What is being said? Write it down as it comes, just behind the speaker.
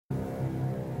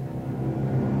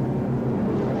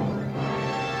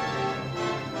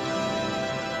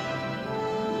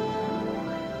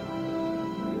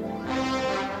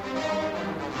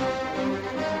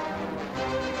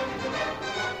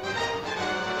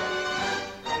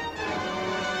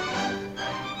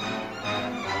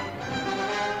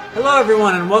Hello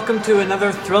everyone and welcome to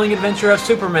another thrilling adventure of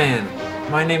Superman.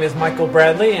 My name is Michael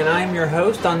Bradley and I am your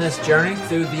host on this journey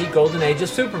through the golden age of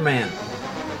Superman.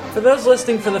 For those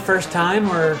listening for the first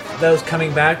time or those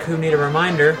coming back who need a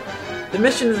reminder, the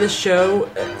mission of this show,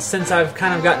 since I've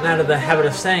kind of gotten out of the habit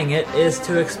of saying it, is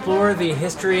to explore the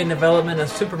history and development of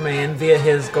Superman via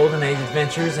his golden age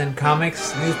adventures in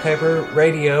comics, newspaper,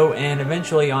 radio, and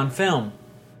eventually on film.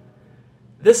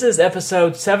 This is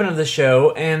episode 7 of the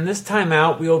show, and this time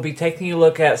out we will be taking a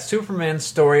look at Superman's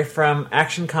story from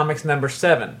Action Comics number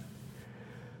 7.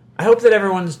 I hope that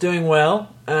everyone's doing well.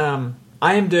 I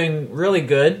am doing really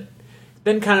good. It's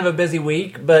been kind of a busy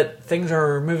week, but things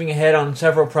are moving ahead on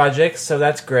several projects, so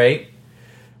that's great.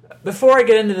 Before I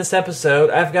get into this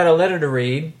episode, I've got a letter to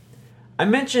read. I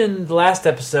mentioned the last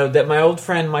episode that my old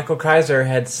friend Michael Kaiser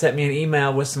had sent me an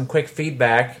email with some quick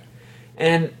feedback.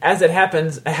 And as it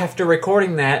happens, after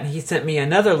recording that, he sent me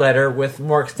another letter with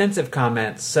more extensive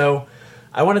comments, so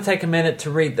I want to take a minute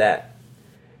to read that.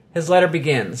 His letter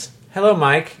begins, "Hello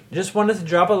Mike, just wanted to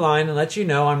drop a line and let you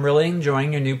know I'm really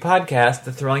enjoying your new podcast,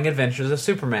 The Thrilling Adventures of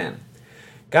Superman.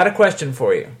 Got a question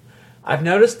for you. I've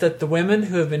noticed that the women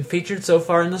who have been featured so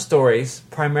far in the stories,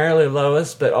 primarily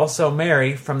Lois but also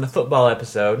Mary from the football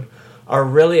episode, are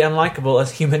really unlikable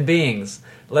as human beings,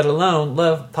 let alone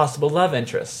possible love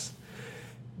interests.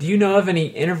 Do you know of any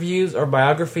interviews or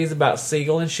biographies about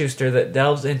Siegel and Schuster that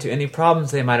delves into any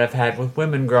problems they might have had with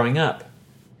women growing up?"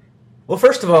 Well,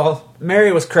 first of all,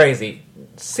 Mary was crazy.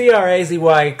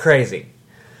 C-R-A-Z-Y, crazy.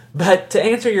 But to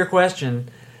answer your question,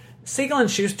 Siegel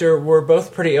and Schuster were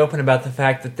both pretty open about the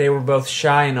fact that they were both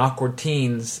shy and awkward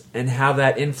teens and how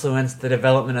that influenced the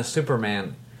development of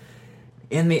Superman.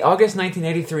 In the August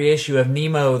 1983 issue of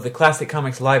Nemo, the Classic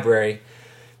Comics Library,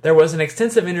 there was an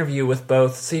extensive interview with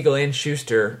both Siegel and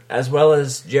Schuster, as well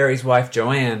as Jerry's wife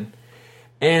Joanne.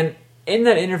 And in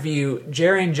that interview,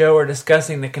 Jerry and Joe are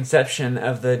discussing the conception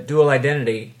of the dual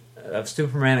identity of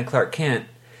Superman and Clark Kent.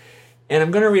 And I'm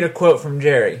going to read a quote from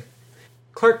Jerry.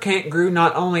 "Clark Kent grew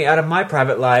not only out of my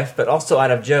private life, but also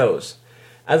out of Joe's.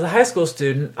 As a high school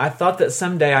student, I thought that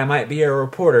someday I might be a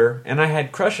reporter, and I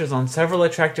had crushes on several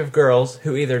attractive girls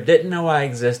who either didn't know I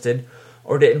existed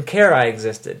or didn't care I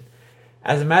existed.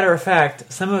 As a matter of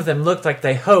fact, some of them looked like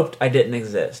they hoped I didn't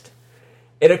exist.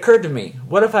 It occurred to me,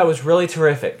 what if I was really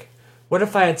terrific? What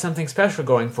if I had something special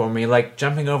going for me, like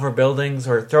jumping over buildings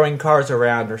or throwing cars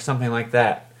around or something like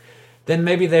that? Then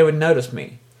maybe they would notice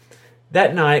me.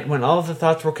 That night, when all of the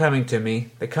thoughts were coming to me,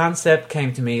 the concept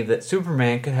came to me that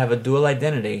Superman could have a dual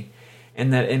identity,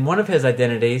 and that in one of his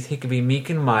identities he could be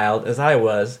meek and mild, as I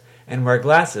was, and wear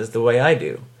glasses the way I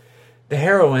do. The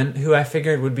heroine, who I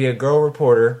figured would be a girl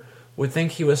reporter, would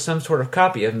think he was some sort of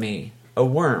copy of me, a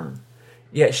worm.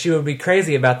 Yet she would be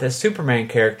crazy about this Superman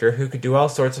character who could do all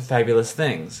sorts of fabulous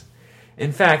things.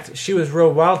 In fact, she was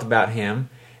real wild about him,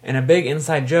 and a big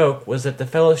inside joke was that the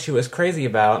fellow she was crazy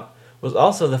about was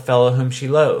also the fellow whom she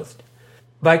loathed.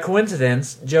 By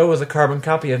coincidence, Joe was a carbon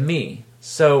copy of me,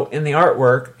 so in the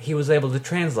artwork he was able to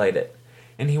translate it.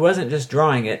 And he wasn't just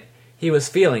drawing it, he was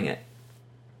feeling it.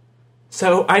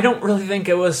 So I don't really think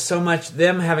it was so much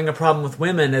them having a problem with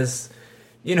women as,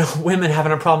 women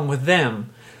having a problem with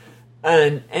them.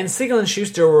 And Siegel and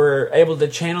Schuster were able to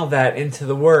channel that into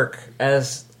the work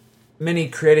as many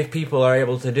creative people are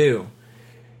able to do.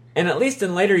 And at least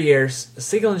in later years,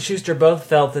 Siegel and Schuster both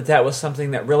felt that that was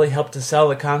something that really helped to sell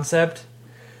the concept.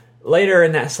 Later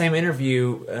in that same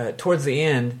interview, towards the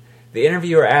end, the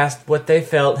interviewer asked what they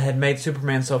felt had made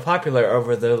Superman so popular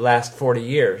over the last 40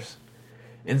 years.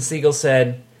 And Siegel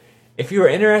said, "If you are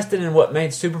interested in what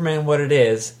made Superman what it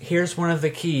is, here's one of the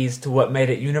keys to what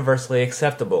made it universally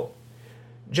acceptable.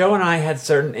 Joe and I had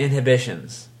certain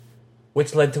inhibitions,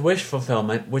 which led to wish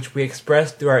fulfillment, which we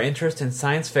expressed through our interest in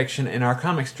science fiction and our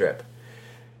comic strip.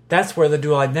 That's where the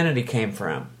dual identity came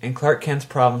from, and Clark Kent's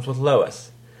problems with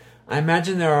Lois. I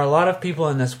imagine there are a lot of people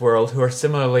in this world who are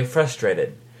similarly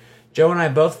frustrated. Joe and I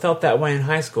both felt that way in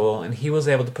high school, and he was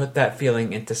able to put that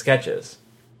feeling into sketches."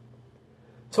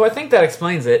 So I think that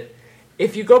explains it.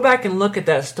 If you go back and look at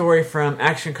that story from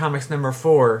Action Comics number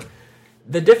 4,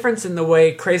 the difference in the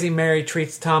way Crazy Mary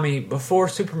treats Tommy before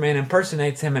Superman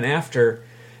impersonates him and after,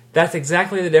 that's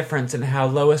exactly the difference in how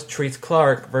Lois treats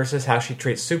Clark versus how she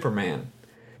treats Superman.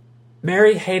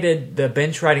 Mary hated the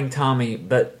bench-riding Tommy,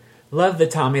 but loved the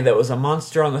Tommy that was a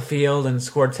monster on the field and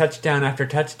scored touchdown after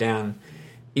touchdown,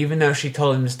 even though she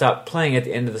told him to stop playing at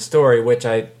the end of the story, which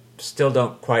I still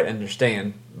don't quite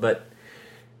understand, but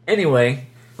anyway,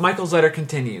 Michael's letter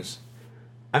continues.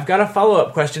 "I've got a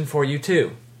follow-up question for you,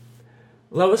 too.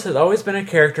 Lois has always been a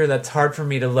character that's hard for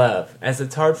me to love, as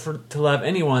it's hard to love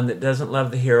anyone that doesn't love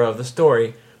the hero of the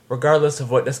story, regardless of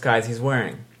what disguise he's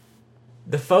wearing.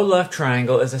 The faux love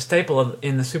triangle is a staple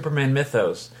in the Superman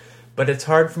mythos, but it's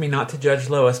hard for me not to judge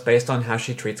Lois based on how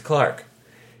she treats Clark.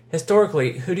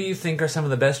 Historically, who do you think are some of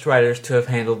the best writers to have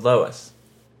handled Lois?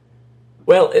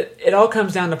 Well, it all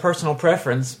comes down to personal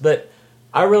preference, but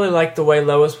I really like the way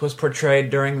Lois was portrayed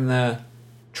during the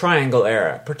Triangle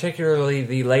era, particularly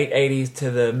the late 80s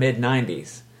to the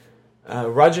mid-90s.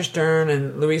 Roger Stern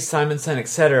and Louise Simonson,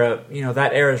 etc.,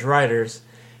 that era's writers,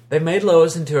 they made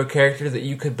Lois into a character that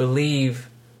you could believe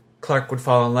Clark would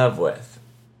fall in love with.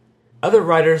 Other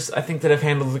writers, I think, that have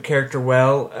handled the character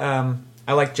well,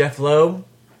 I like Jeff Loeb,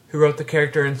 who wrote the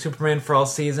character in Superman for All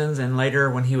Seasons, and later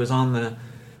when he was on the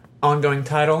ongoing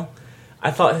title.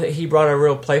 I thought that he brought a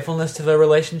real playfulness to the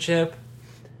relationship.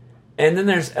 And then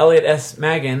there's Elliot S.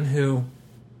 Maggin, who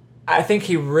I think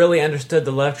he really understood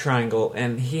the love triangle,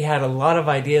 and he had a lot of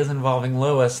ideas involving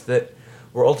Lois that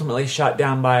were ultimately shot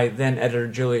down by then-editor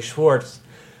Julius Schwartz,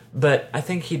 but I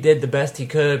think he did the best he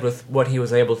could with what he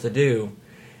was able to do.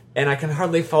 And I can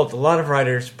hardly fault a lot of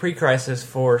writers pre-crisis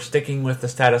for sticking with the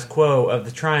status quo of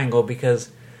the triangle because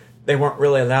they weren't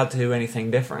really allowed to do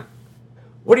anything different.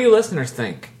 What do you listeners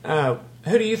think? Who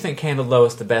do you think handled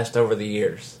Lois the best over the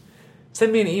years?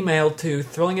 Send me an email to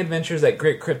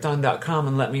thrillingadventures@greatkrypton.com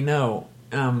and let me know.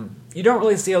 You don't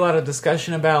really see a lot of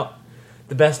discussion about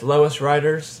the best Lois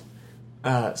writers,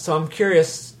 so I'm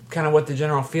curious kind of what the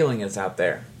general feeling is out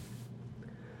there.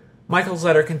 Michael's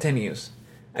letter continues.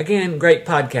 Again, great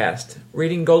podcast.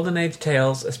 Reading Golden Age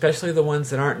tales, especially the ones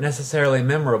that aren't necessarily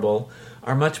memorable,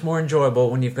 are much more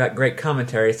enjoyable when you've got great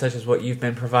commentary such as what you've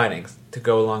been providing to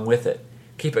go along with it.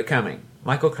 Keep it coming.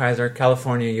 Michael Kaiser,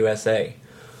 California, USA.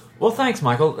 Well, thanks,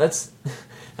 Michael. That's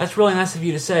really nice of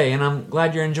you to say, and I'm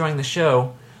glad you're enjoying the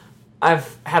show.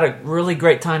 I've had a really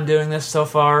great time doing this so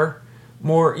far,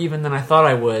 more even than I thought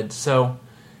I would. It's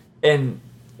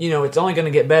only going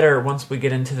to get better once we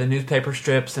get into the newspaper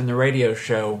strips and the radio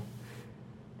show.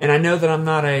 And I know that I'm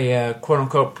not a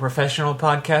quote-unquote professional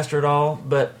podcaster at all,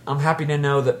 but I'm happy to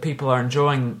know that people are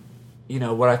enjoying,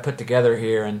 what I've put together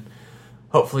here, and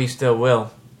hopefully you still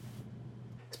will.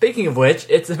 Speaking of which,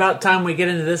 it's about time we get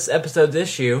into this episode's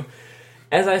issue.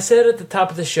 As I said at the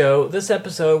top of the show, this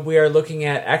episode we are looking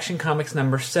at Action Comics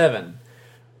number 7.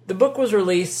 The book was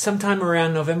released sometime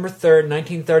around November 3rd,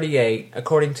 1938,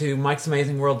 according to Mike's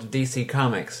Amazing World of DC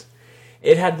Comics.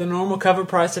 It had the normal cover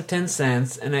price of 10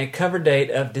 cents and a cover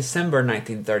date of December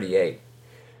 1938.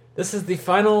 This is the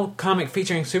final comic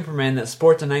featuring Superman that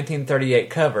sports a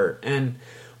 1938 cover, and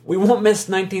we won't miss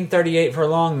 1938 for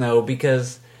long though,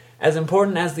 because as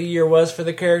important as the year was for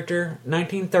the character,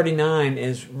 1939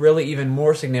 is really even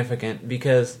more significant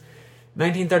because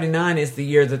 1939 is the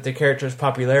year that the character's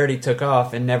popularity took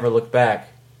off and never looked back.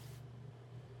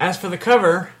 As for the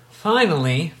cover,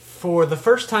 finally, for the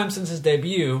first time since his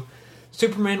debut,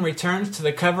 Superman returns to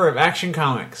the cover of Action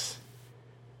Comics.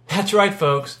 That's right,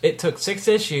 folks, it took 6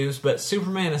 issues, but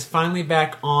Superman is finally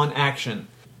back on action.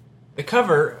 The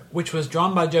cover, which was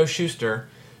drawn by Joe Shuster,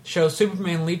 shows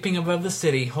Superman leaping above the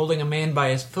city holding a man by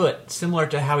his foot, similar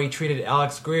to how he treated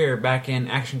Alex Greer back in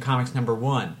Action Comics number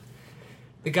 1.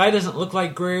 The guy doesn't look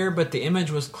like Greer, but the image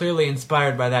was clearly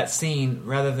inspired by that scene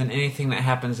rather than anything that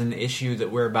happens in the issue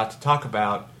that we're about to talk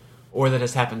about, or that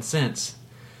has happened since.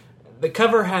 The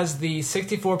cover has the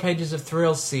 64 pages of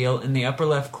Thrills seal in the upper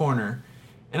left corner,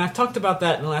 and I've talked about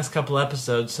that in the last couple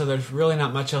episodes, so there's really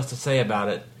not much else to say about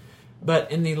it.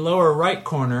 But in the lower right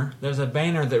corner, there's a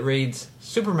banner that reads,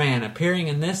 Superman appearing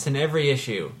in this and every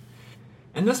issue.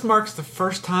 And this marks the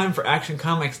first time for Action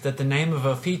Comics that the name of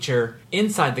a feature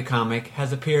inside the comic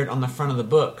has appeared on the front of the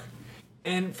book.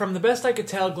 And from the best I could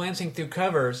tell glancing through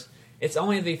covers, it's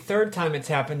only the 3rd time it's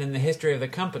happened in the history of the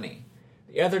company.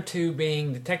 The other 2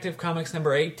 being Detective Comics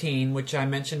number 18, which I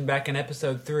mentioned back in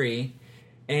episode 3,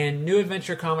 and New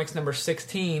Adventure Comics number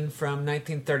 16 from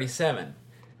 1937.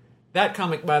 That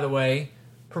comic, by the way,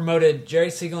 promoted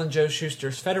Jerry Siegel and Joe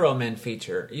Shuster's Federal Men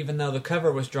feature, even though the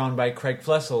cover was drawn by Craig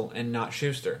Flessel and not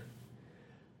Shuster.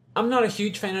 I'm not a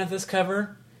huge fan of this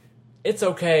cover. It's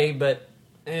okay, but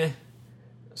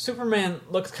Superman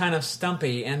looks kind of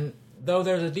stumpy, and though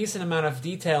there's a decent amount of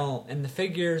detail in the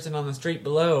figures and on the street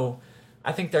below,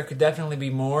 I think there could definitely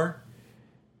be more.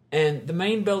 And the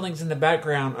main buildings in the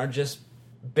background are just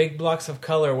big blocks of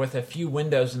color with a few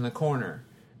windows in the corner.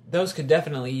 Those could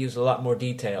definitely use a lot more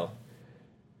detail.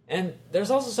 And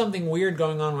there's also something weird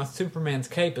going on with Superman's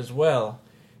cape as well.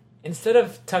 Instead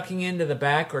of tucking into the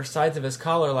back or sides of his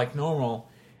collar like normal,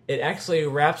 it actually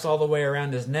wraps all the way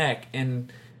around his neck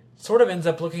and sort of ends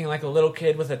up looking like a little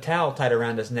kid with a towel tied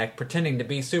around his neck pretending to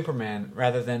be Superman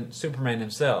rather than Superman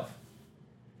himself.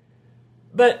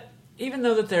 But even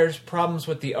though that there's problems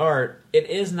with the art, it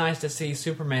is nice to see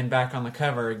Superman back on the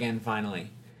cover again finally.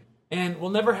 And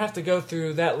we'll never have to go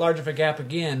through that large of a gap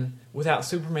again without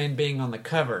Superman being on the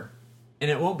cover. And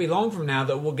it won't be long from now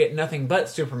that we'll get nothing but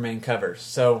Superman covers,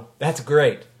 so that's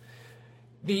great.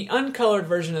 The uncolored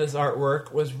version of this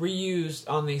artwork was reused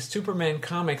on the Superman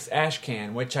Comics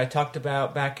ashcan, which I talked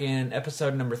about back in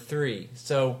episode number 3.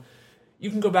 So you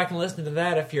can go back and listen to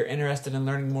that if you're interested in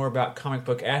learning more about comic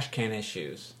book ashcan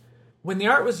issues. When the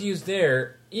art was used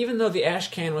there, even though the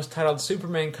ashcan was titled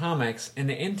Superman Comics and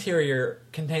the interior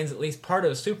contains at least part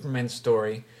of a Superman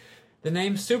story, the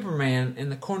name Superman in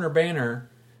the corner banner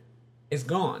is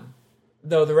gone,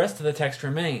 though the rest of the text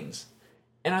remains.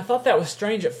 And I thought that was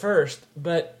strange at first,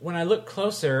 but when I looked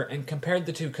closer and compared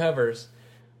the two covers,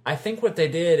 I think what they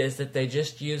did is that they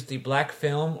just used the black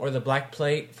film or the black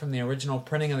plate from the original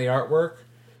printing of the artwork,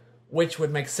 which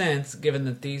would make sense given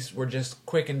that these were just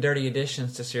quick and dirty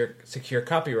additions to secure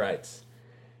copyrights.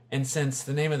 And since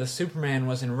the name of the Superman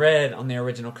was in red on the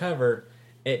original cover,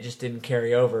 it just didn't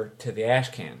carry over to the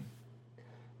ashcan.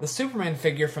 The Superman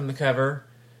figure from the cover,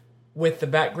 with the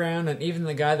background and even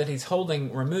the guy that he's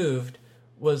holding removed,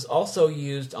 was also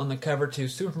used on the cover to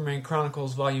Superman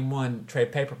Chronicles Volume 1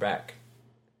 trade paperback.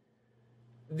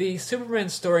 The Superman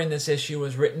story in this issue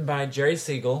was written by Jerry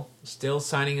Siegel, still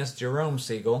signing as Jerome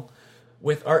Siegel,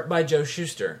 with art by Joe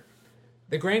Shuster.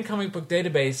 The Grand Comic Book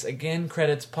Database again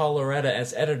credits Paul Loretta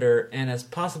as editor and as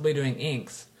possibly doing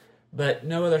inks, but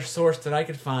no other source that I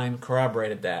could find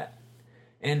corroborated that.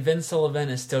 And Vin Sullivan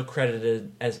is still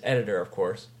credited as editor, of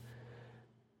course.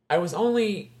 I was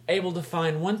only able to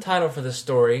find one title for this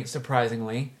story,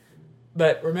 surprisingly,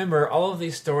 but remember, all of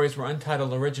these stories were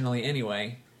untitled originally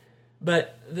anyway.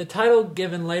 But the title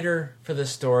given later for this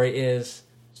story is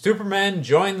Superman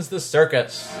Joins the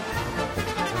Circus.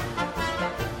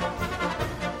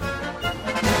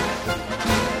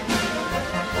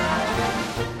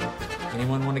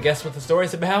 Anyone want to guess what the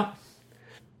story's about?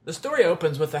 The story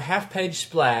opens with a half-page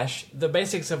splash, the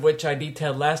basics of which I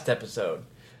detailed last episode.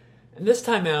 And this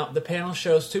time out, the panel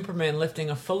shows Superman lifting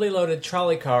a fully loaded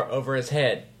trolley car over his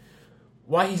head.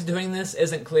 Why he's doing this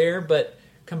isn't clear, but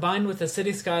combined with the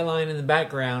city skyline in the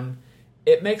background,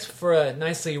 it makes for a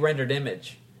nicely rendered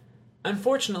image.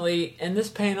 Unfortunately, in this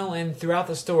panel and throughout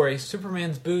the story,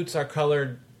 Superman's boots are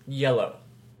colored yellow.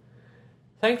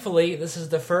 Thankfully, this is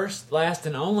the first, last,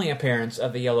 and only appearance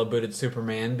of the yellow-booted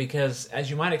Superman because, as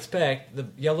you might expect, the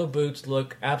yellow boots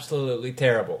look absolutely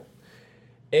terrible.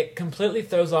 It completely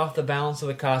throws off the balance of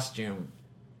the costume.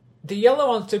 The yellow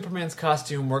on Superman's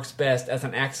costume works best as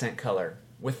an accent color,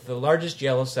 with the largest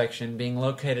yellow section being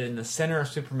located in the center of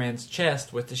Superman's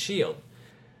chest with the shield.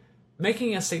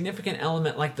 Making a significant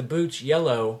element like the boots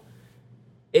yellow,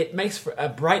 it makes for a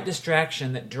bright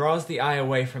distraction that draws the eye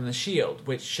away from the shield,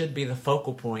 which should be the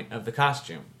focal point of the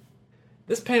costume.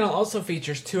 This panel also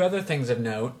features two other things of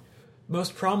note.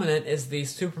 Most prominent is the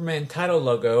Superman title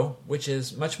logo, which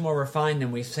is much more refined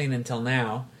than we've seen until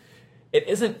now. It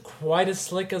isn't quite as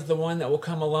slick as the one that will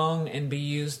come along and be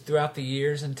used throughout the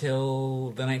years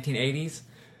until the 1980s,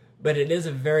 but it is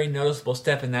a very noticeable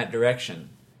step in that direction.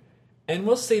 And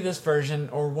we'll see this version,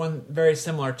 or one very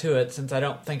similar to it, since I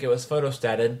don't think it was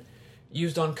photostatted,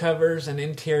 used on covers and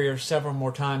interiors several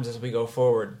more times as we go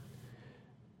forward.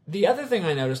 The other thing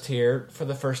I noticed here, for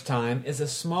the first time, is a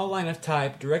small line of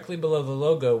type directly below the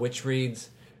logo which reads,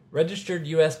 Registered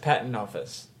U.S. Patent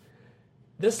Office.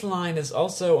 This line is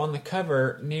also on the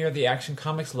cover near the Action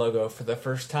Comics logo for the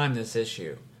first time this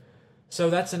issue.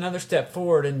 So that's another step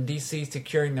forward in DC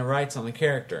securing the rights on the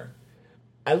character.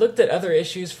 I looked at other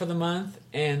issues for the month,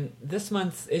 and this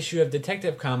month's issue of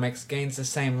Detective Comics gains the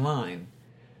same line.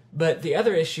 But the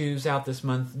other issues out this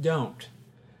month don't.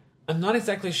 I'm not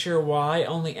exactly sure why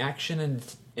only Action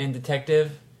and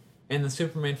Detective, and the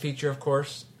Superman feature, of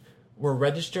course, were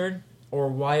registered, or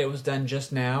why it was done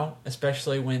just now,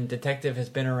 especially when Detective has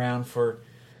been around for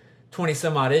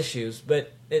 20-some-odd issues,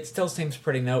 but it still seems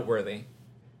pretty noteworthy.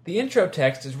 The intro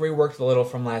text is reworked a little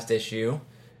from last issue.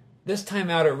 This time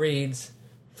out it reads,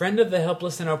 Friend of the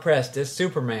helpless and oppressed is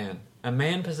Superman, a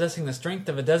man possessing the strength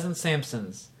of a dozen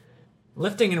Samsons.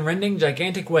 Lifting and rending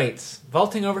gigantic weights,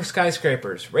 vaulting over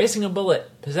skyscrapers, racing a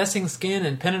bullet, possessing skin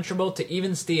impenetrable to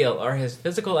even steel are his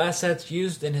physical assets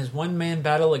used in his one-man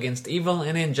battle against evil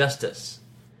and injustice.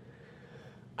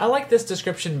 I like this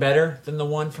description better than the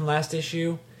one from last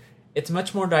issue. It's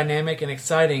much more dynamic and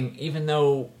exciting, even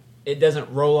though it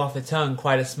doesn't roll off the tongue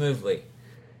quite as smoothly.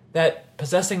 That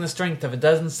possessing the strength of a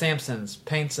dozen Samsons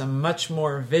paints a much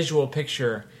more visual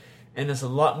picture and is a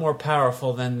lot more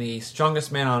powerful than the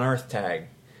strongest man on earth tag.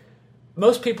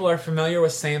 Most people are familiar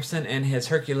with Samson and his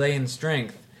Herculean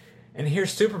strength, And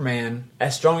here's Superman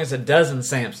as strong as a dozen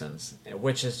Samsons,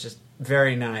 which is just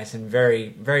very nice and very,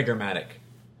 very dramatic.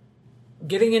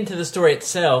 Getting into the story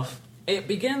itself, it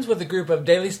begins with a group of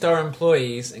Daily Star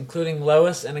employees, including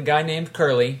Lois and a guy named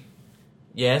Curly.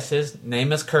 Yes, his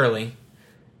name is Curly.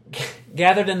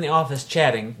 Gathered in the office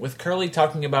chatting, with Curly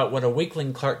talking about what a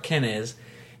weakling Clark Kent is,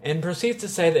 and proceeds to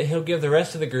say that he'll give the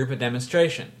rest of the group a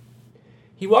demonstration.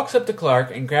 He walks up to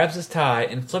Clark and grabs his tie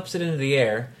and flips it into the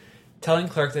air, telling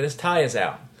Clark that his tie is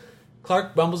out.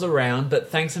 Clark bumbles around, but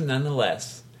thanks him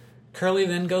nonetheless. Curly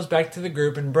then goes back to the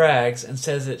group and brags and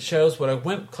says it shows what a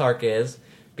wimp Clark is,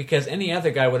 because any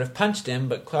other guy would have punched him,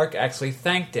 but Clark actually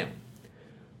thanked him.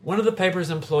 One of the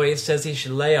paper's employees says he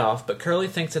should lay off, but Curly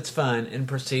thinks it's fun and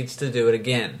proceeds to do it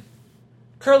again.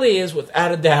 Curly is,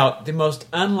 without a doubt, the most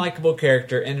unlikable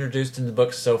character introduced in the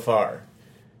books so far.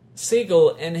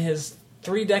 Siegel, in his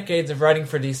 3 decades of writing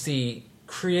for DC,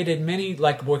 created many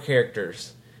likable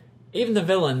characters, even the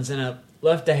villains in a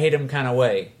love-to-hate-him kind of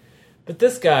way. But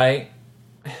this guy,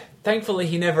 thankfully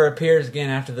he never appears again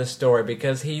after this story,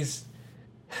 because he's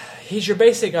your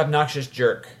basic obnoxious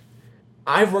jerk.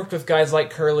 I've worked with guys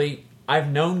like Curly. I've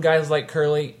known guys like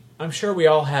Curly. I'm sure we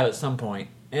all have at some point.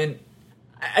 And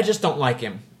I just don't like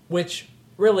him. Which,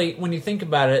 really, when you think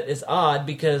about it, is odd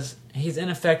because he's in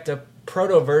effect a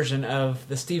proto-version of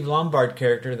the Steve Lombard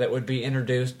character that would be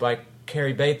introduced by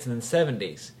Cary Bates in the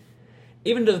 70s.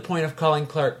 Even to the point of calling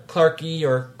Clark Clarky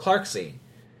or Clarksy.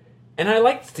 And I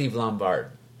liked Steve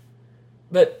Lombard.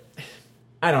 But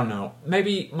I don't know.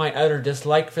 Maybe my utter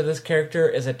dislike for this character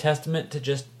is a testament to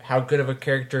just how good of a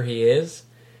character he is,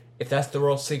 if that's the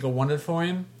role Siegel wanted for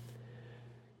him.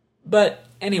 But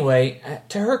anyway,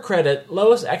 to her credit,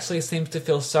 Lois actually seems to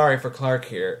feel sorry for Clark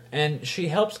here, and she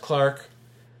helps Clark,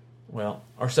 well,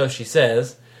 or so she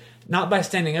says, not by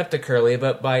standing up to Curly,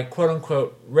 but by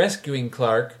quote-unquote rescuing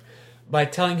Clark by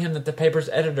telling him that the paper's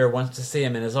editor wants to see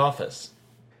him in his office.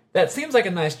 That seems like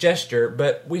a nice gesture,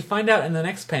 but we find out in the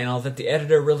next panel that the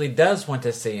editor really does want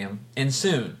to see him, and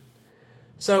soon.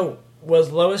 So,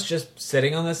 was Lois just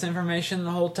sitting on this information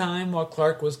the whole time while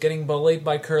Clark was getting bullied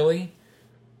by Curly?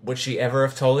 Would she ever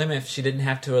have told him if she didn't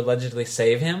have to allegedly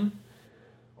save him?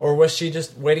 Or was she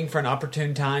just waiting for an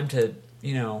opportune time to,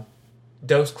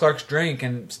 dose Clark's drink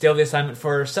and steal the assignment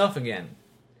for herself again?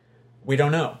 We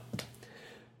don't know.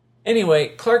 Anyway,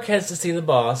 Clark heads to see the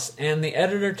boss, and the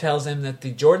editor tells him that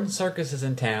the Jordan Circus is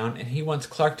in town, and he wants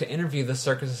Clark to interview the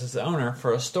circus's owner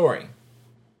for a story.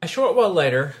 A short while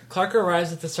later, Clark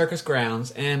arrives at the circus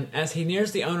grounds, and as he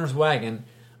nears the owner's wagon,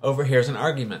 overhears an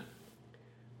argument.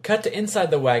 Cut to inside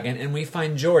the wagon, and we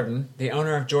find Jordan, the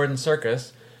owner of Jordan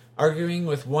Circus, arguing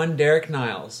with one Derek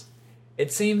Niles.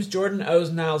 It seems Jordan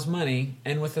owes Niles money,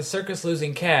 and with the circus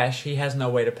losing cash, he has no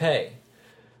way to pay.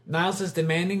 Niles is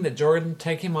demanding that Jordan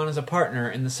take him on as a partner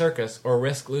in the circus or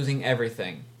risk losing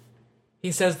everything.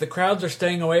 He says the crowds are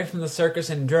staying away from the circus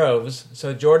in droves,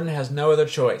 so Jordan has no other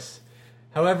choice.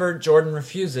 However, Jordan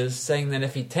refuses, saying that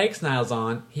if he takes Niles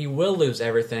on, he will lose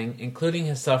everything, including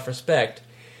his self-respect,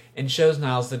 and shows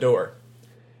Niles the door.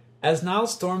 As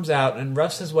Niles storms out and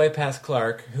roughs his way past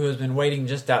Clark, who has been waiting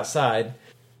just outside,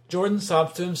 Jordan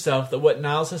sobs to himself that what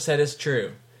Niles has said is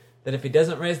true, that if he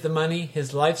doesn't raise the money,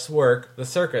 his life's work, the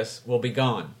circus, will be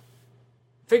gone.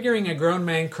 Figuring a grown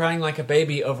man crying like a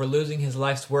baby over losing his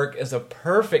life's work is a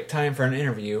perfect time for an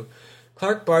interview,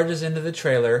 Clark barges into the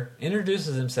trailer,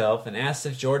 introduces himself, and asks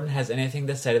if Jordan has anything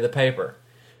to say to the paper.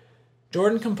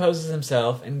 Jordan composes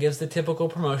himself and gives the typical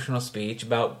promotional speech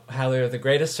about how they're the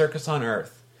greatest circus on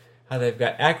earth, how they've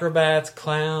got acrobats,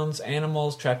 clowns,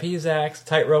 animals, trapeze acts,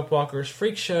 tightrope walkers,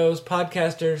 freak shows,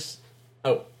 podcasters.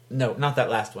 Oh, no, not that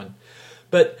last one.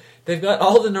 But they've got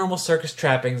all the normal circus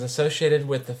trappings associated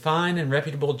with the fine and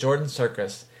reputable Jordan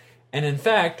Circus, and in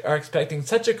fact are expecting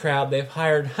such a crowd they've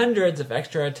hired hundreds of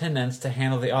extra attendants to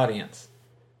handle the audience.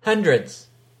 Hundreds!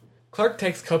 Clark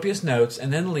takes copious notes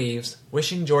and then leaves,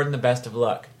 wishing Jordan the best of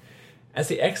luck. As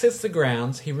he exits the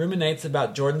grounds, he ruminates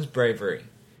about Jordan's bravery.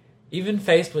 Even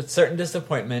faced with certain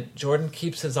disappointment, Jordan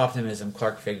keeps his optimism,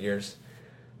 Clark figures.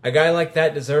 A guy like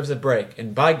that deserves a break,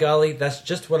 and by golly, that's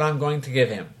just what I'm going to give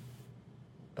him.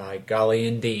 By golly,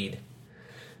 indeed.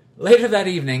 Later that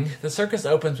evening, the circus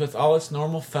opens with all its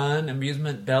normal fun,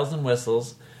 amusement, bells and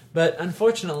whistles, but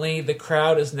unfortunately, the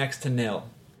crowd is next to nil.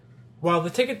 While the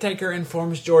ticket taker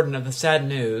informs Jordan of the sad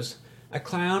news, a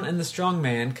clown and the strong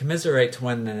man commiserate to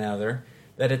one another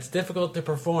that it's difficult to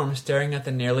perform staring at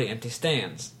the nearly empty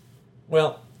stands.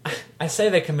 Well, I say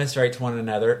they commiserate to one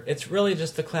another, it's really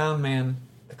just the clown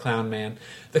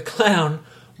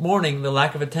mourning the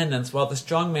lack of attendance while the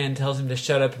strong man tells him to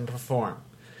shut up and perform.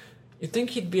 You'd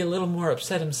think he'd be a little more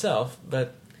upset himself,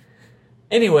 but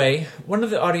Anyway, one of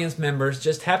the audience members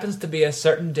just happens to be a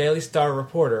certain Daily Star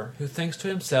reporter who thinks to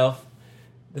himself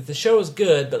that the show is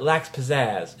good but lacks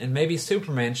pizzazz, and maybe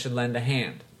Superman should lend a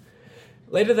hand.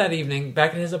 Later that evening,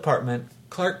 back at his apartment,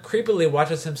 Clark creepily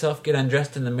watches himself get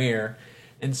undressed in the mirror,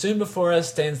 and soon before us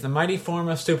stands the mighty form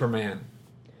of Superman.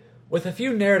 With a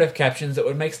few narrative captions that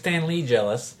would make Stan Lee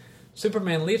jealous,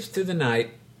 Superman leaps through the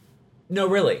night. No,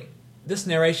 really, this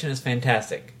narration is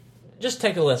fantastic. Just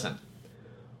take a listen.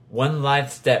 One lithe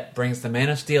step brings the Man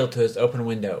of Steel to his open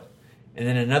window, and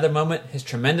in another moment his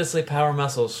tremendously powerful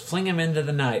muscles fling him into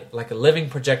the night like a living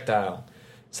projectile.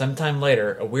 Sometime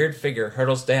later, a weird figure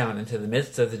hurtles down into the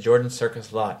midst of the Jordan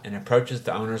Circus lot and approaches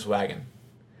the owner's wagon.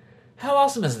 How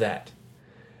awesome is that?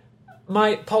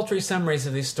 My paltry summaries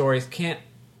of these stories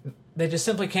they just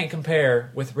simply can't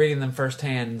compare with reading them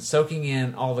firsthand and soaking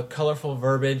in all the colorful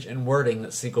verbiage and wording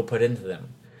that Siegel put into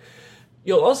them.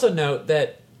 You'll also note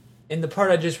that in the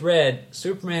part I just read,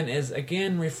 Superman is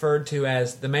again referred to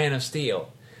as the Man of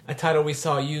Steel, a title we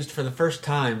saw used for the first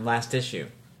time last issue.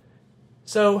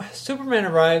 So, Superman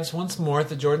arrives once more at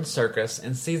the Jordan Circus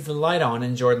and sees the light on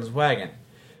in Jordan's wagon,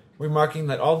 remarking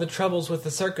that all the troubles with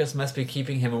the circus must be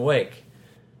keeping him awake.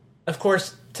 Of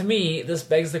course, to me, this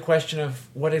begs the question of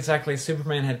what exactly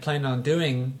Superman had planned on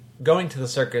doing going to the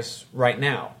circus right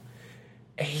now.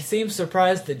 He seems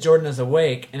surprised that Jordan is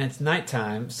awake and it's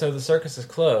nighttime, so the circus is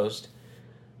closed.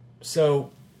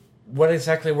 So, what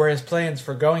exactly were his plans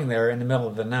for going there in the middle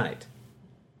of the night?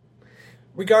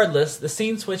 Regardless, the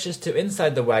scene switches to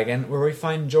inside the wagon, where we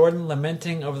find Jordan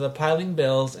lamenting over the piling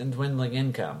bills and dwindling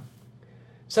income.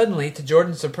 Suddenly, to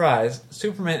Jordan's surprise,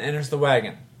 Superman enters the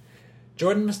wagon.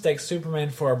 Jordan mistakes Superman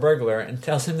for a burglar and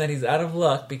tells him that he's out of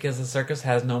luck because the circus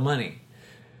has no money.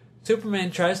 Superman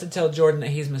tries to tell Jordan that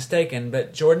he's mistaken,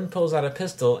 but Jordan pulls out a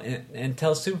pistol and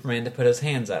tells Superman to put his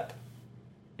hands up.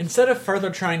 Instead of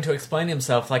further trying to explain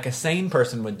himself like a sane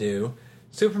person would do,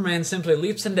 Superman simply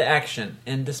leaps into action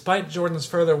and, despite Jordan's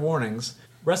further warnings,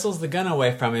 wrestles the gun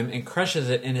away from him and crushes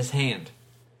it in his hand.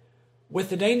 With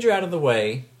the danger out of the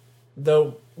way,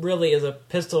 though really is a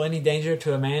pistol any danger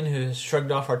to a man who has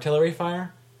shrugged off artillery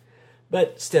fire?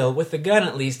 But still, with the gun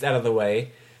at least out of the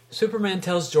way, Superman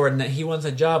tells Jordan that he wants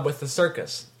a job with the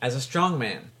circus, as a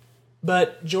strongman.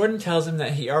 But Jordan tells him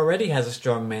that he already has a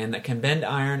strongman that can bend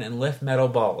iron and lift metal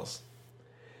balls.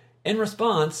 In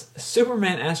response,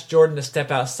 Superman asks Jordan to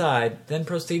step outside, then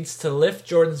proceeds to lift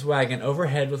Jordan's wagon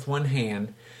overhead with one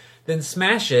hand, then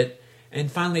smash it, and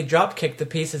finally drop-kick the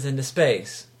pieces into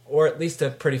space, or at least a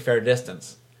pretty fair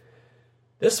distance.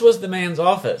 This was the man's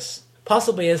office,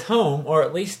 possibly his home, or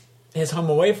at least his home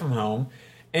away from home,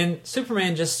 and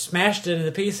Superman just smashed it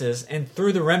into pieces and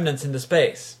threw the remnants into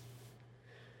space.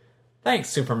 Thanks,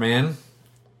 Superman.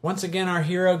 Once again, our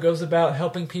hero goes about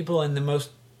helping people in the most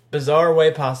bizarre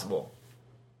way possible.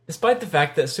 Despite the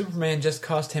fact that Superman just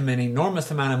cost him an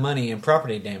enormous amount of money in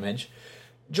property damage,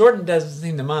 Jordan doesn't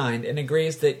seem to mind and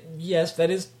agrees that, yes, that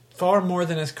is far more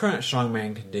than his current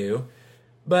strongman could do,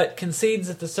 but concedes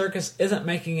that the circus isn't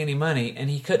making any money and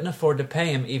he couldn't afford to pay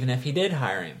him even if he did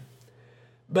hire him.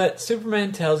 But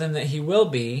Superman tells him that he will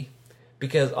be,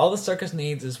 because all the circus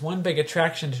needs is one big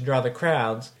attraction to draw the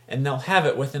crowds, and they'll have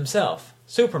it with himself,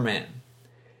 Superman.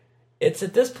 It's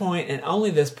at this point, and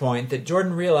only this point, that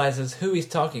Jordan realizes who he's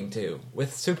talking to,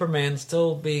 with Superman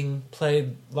still being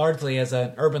played largely as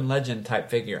an urban legend type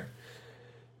figure.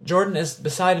 Jordan is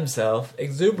beside himself,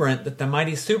 exuberant that the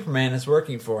mighty Superman is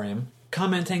working for him,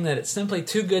 commenting that it's simply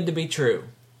too good to be true.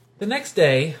 The next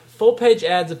day, full-page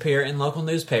ads appear in local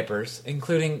newspapers,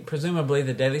 including, presumably,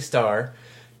 the Daily Star,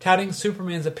 touting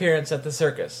Superman's appearance at the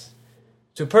circus.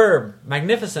 Superb,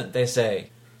 magnificent, they say.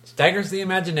 Staggers the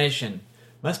imagination.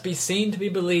 Must be seen to be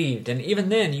believed, and even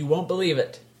then you won't believe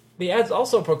it. The ads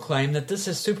also proclaim that this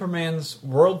is Superman's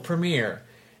world premiere,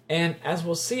 and as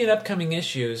we'll see in upcoming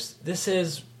issues, this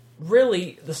is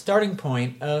really the starting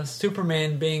point of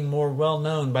Superman being more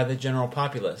well-known by the general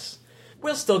populace.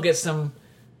 We'll still get some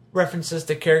references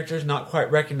to characters not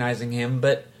quite recognizing him,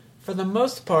 but for the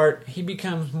most part, he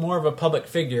becomes more of a public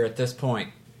figure at this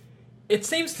point. It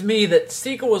seems to me that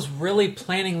Siegel was really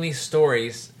planning these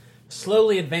stories,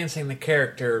 slowly advancing the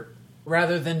character,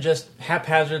 rather than just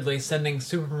haphazardly sending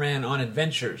Superman on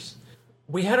adventures.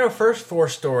 We had our first 4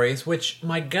 stories, which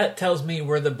my gut tells me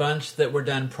were the bunch that were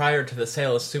done prior to the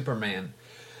sale of Superman.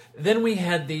 Then we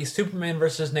had the Superman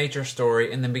vs. Nature story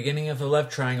in the beginning of the Love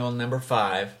Triangle, number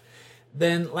 5.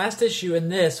 Then, last issue in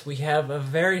this, we have a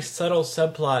very subtle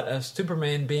subplot of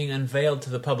Superman being unveiled to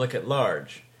the public at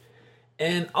large.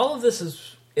 And all of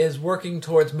this is working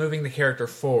towards moving the character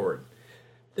forward.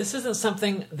 This isn't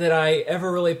something that I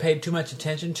ever really paid too much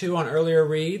attention to on earlier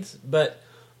reads, but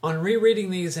On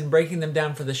rereading these and breaking them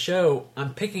down for the show,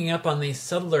 I'm picking up on these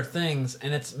subtler things,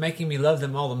 and it's making me love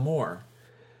them all the more.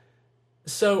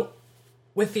 So,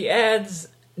 with the ads,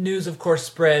 news of course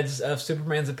spreads of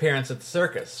Superman's appearance at the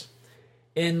circus.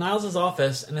 In Niles'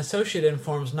 office, an associate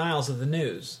informs Niles of the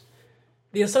news.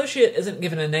 The associate isn't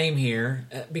given a name here,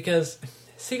 because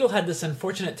Siegel had this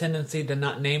unfortunate tendency to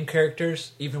not name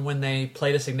characters, even when they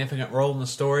played a significant role in the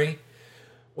story.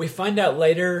 We find out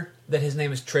later that his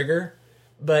name is Trigger,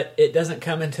 but it doesn't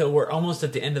come until we're almost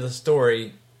at the end of the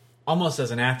story, almost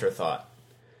as an afterthought.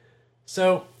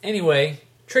 So, anyway,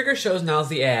 Trigger shows Niles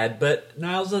the ad, but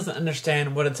Niles doesn't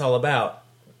understand what it's all about.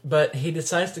 But he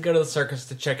decides to go to the circus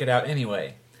to check it out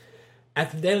anyway.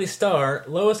 At the Daily Star,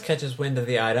 Lois catches wind of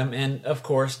the item and, of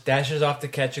course, dashes off to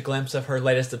catch a glimpse of her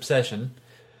latest obsession.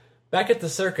 Back at the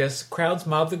circus, crowds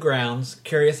mob the grounds,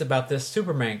 curious about this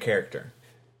Superman character.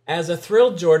 As a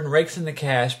thrilled Jordan rakes in the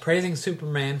cash, praising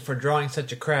Superman for drawing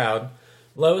such a crowd,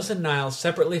 Lois and Niles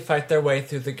separately fight their way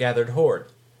through the gathered horde.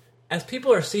 As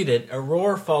people are seated, a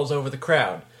roar falls over the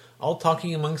crowd, all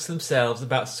talking amongst themselves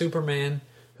about Superman,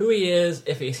 who he is,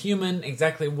 if he's human,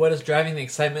 exactly what is driving the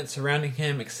excitement surrounding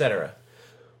him, etc.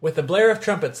 With the blare of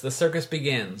trumpets, the circus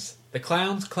begins. The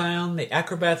clowns clown, the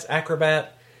acrobats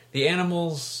acrobat, the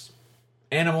animals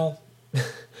animal.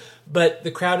 But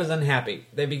the crowd is unhappy.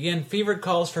 They begin fevered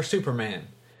calls for Superman.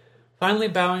 Finally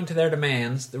bowing to their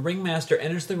demands, the ringmaster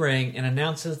enters the ring and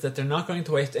announces that they're not going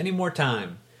to waste any more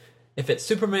time. If it's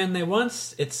Superman they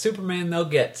wants, it's Superman they'll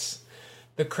gets.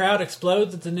 The crowd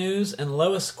explodes at the news, and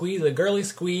Lois squeezes a girly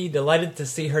squee, delighted to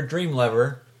see her dream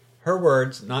lover. Her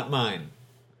words, not mine.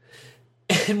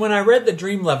 And when I read the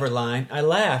dream lover line, I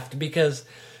laughed, because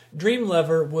Dream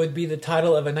Lover would be the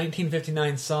title of a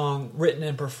 1959 song written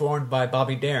and performed by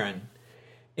Bobby Darin.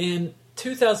 In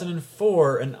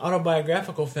 2004, an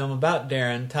autobiographical film about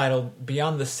Darin titled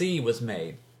Beyond the Sea was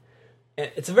made.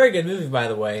 It's a very good movie, by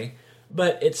the way,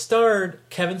 but it starred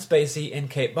Kevin Spacey and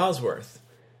Kate Bosworth.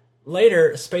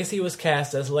 Later, Spacey was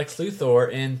cast as Lex Luthor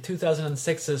in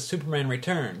 2006's Superman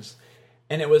Returns,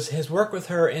 and it was his work with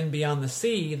her in Beyond the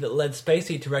Sea that led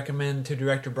Spacey to recommend to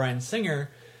director Bryan Singer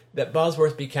that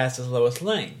Bosworth be cast as Lois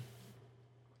Lane.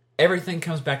 Everything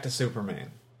comes back to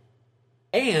Superman.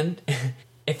 And,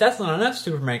 if that's not enough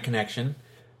Superman connection,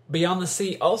 Beyond the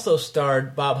Sea also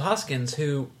starred Bob Hoskins,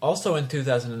 who, also in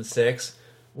 2006,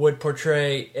 would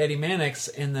portray Eddie Mannix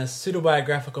in the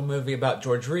pseudo-biographical movie about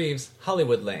George Reeves,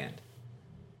 Hollywoodland.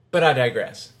 But I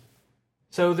digress.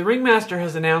 So the ringmaster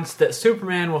has announced that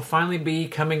Superman will finally be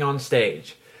coming on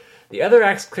stage. The other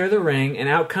acts clear the ring, and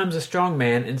out comes a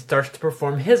strongman and starts to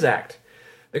perform his act.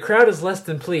 The crowd is less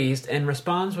than pleased and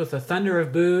responds with a thunder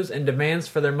of boos and demands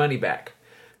for their money back.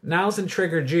 Niles and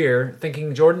Trigger jeer,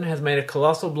 thinking Jordan has made a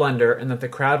colossal blunder and that the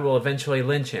crowd will eventually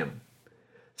lynch him.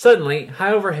 Suddenly,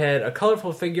 high overhead, a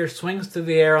colorful figure swings through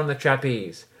the air on the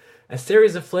trapeze. A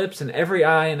series of flips and every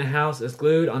eye in the house is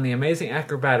glued on the amazing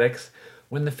acrobatics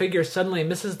when the figure suddenly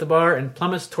misses the bar and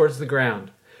plummets towards the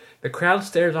ground. The crowd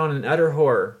stares on in utter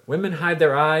horror. Women hide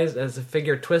their eyes as the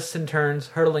figure twists and turns,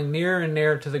 hurtling nearer and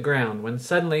nearer to the ground, when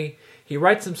suddenly he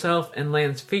rights himself and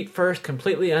lands feet first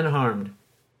completely unharmed.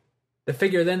 The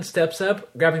figure then steps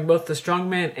up, grabbing both the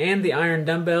strongman and the iron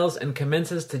dumbbells, and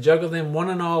commences to juggle them one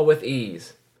and all with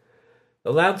ease.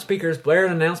 The loudspeakers blare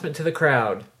an announcement to the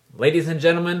crowd. Ladies and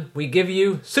gentlemen, we give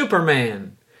you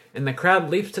Superman! And the crowd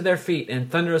leaps to their feet in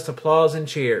thunderous applause and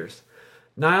cheers.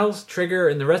 Niles, Trigger,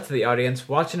 and the rest of the audience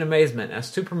watch in amazement as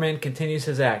Superman continues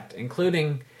his act,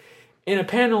 including in a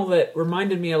panel that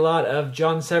reminded me a lot of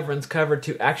John Severin's cover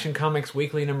to Action Comics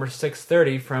Weekly number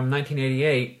 630 from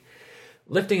 1988,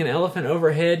 lifting an elephant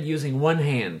overhead using one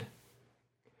hand.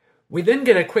 We then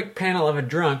get a quick panel of a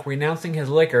drunk renouncing his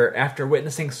liquor after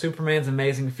witnessing Superman's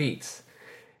amazing feats.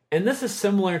 And this is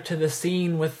similar to the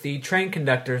scene with the train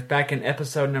conductors back in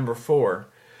episode number 4.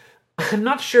 I'm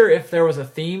not sure if there was a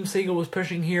theme Siegel was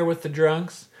pushing here with the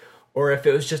drunks, or if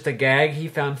it was just a gag he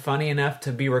found funny enough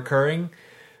to be recurring,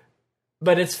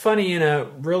 but it's funny in a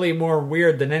really more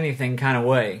weird than anything kind of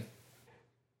way.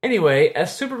 Anyway,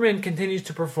 as Superman continues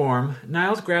to perform,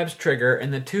 Niles grabs Trigger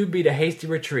and the two beat a hasty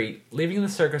retreat, leaving the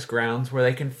circus grounds where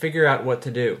they can figure out what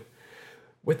to do.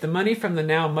 With the money from the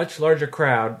now much larger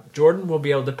crowd, Jordan will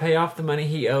be able to pay off the money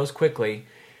he owes quickly,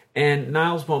 and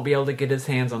Niles won't be able to get his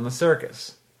hands on the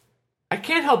circus. I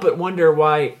can't help but wonder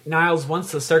why Niles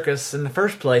wants the circus in the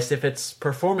first place if it's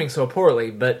performing so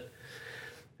poorly, but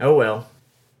oh well.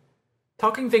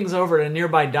 Talking things over at a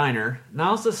nearby diner,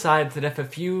 Niles decides that if a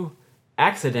few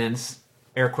accidents,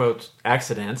 air quotes,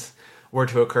 accidents, were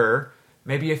to occur,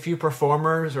 maybe a few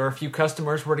performers or a few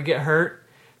customers were to get hurt,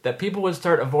 that people would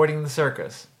start avoiding the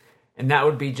circus. and that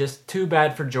would be just too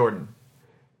bad for Jordan.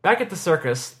 Back at the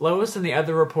circus, Lois and the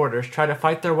other reporters try to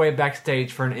fight their way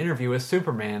backstage for an interview with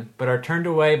Superman, but are turned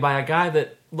away by a guy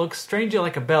that looks strangely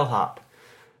like a bellhop,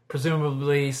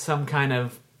 presumably some kind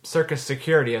of circus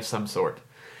security of some sort.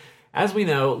 As we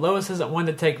know, Lois isn't one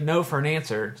to take no for an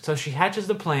answer, so she hatches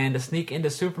a plan to sneak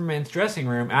into Superman's dressing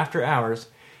room after hours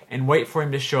and wait for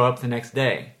him to show up the next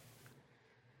day.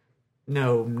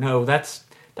 No, that's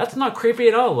not creepy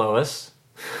at all, Lois.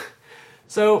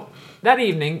 So, that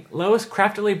evening, Lois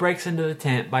craftily breaks into the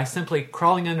tent by simply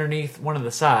crawling underneath one of the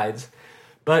sides,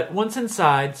 but once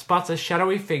inside, spots a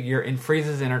shadowy figure and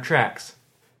freezes in her tracks.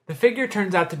 The figure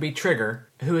turns out to be Trigger,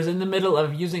 who is in the middle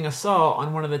of using a saw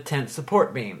on one of the tent's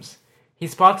support beams. He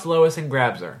spots Lois and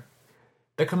grabs her.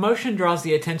 The commotion draws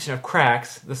the attention of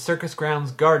Cracks, the circus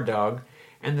grounds guard dog,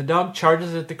 and the dog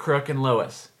charges at the crook and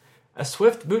Lois. A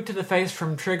swift boot to the face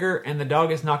from Trigger, and the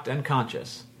dog is knocked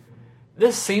unconscious.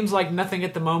 This seems like nothing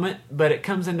at the moment, but it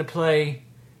comes into play,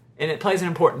 and it plays an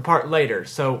important part later,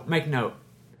 so make note.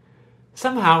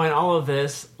 Somehow in all of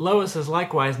this, Lois is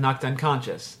likewise knocked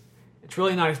unconscious. It's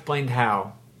really not explained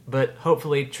how, but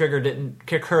hopefully Trigger didn't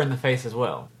kick her in the face as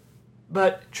well.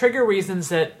 But Trigger reasons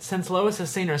that since Lois has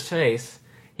seen her face,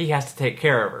 he has to take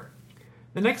care of her.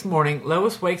 The next morning,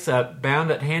 Lois wakes up,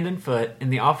 bound at hand and foot, in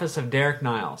the office of Derek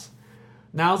Niles.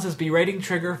 Niles is berating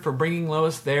Trigger for bringing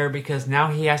Lois there because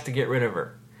now he has to get rid of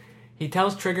her. He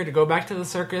tells Trigger to go back to the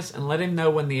circus and let him know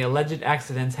when the alleged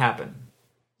accidents happen.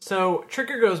 So,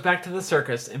 Trigger goes back to the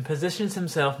circus and positions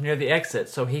himself near the exit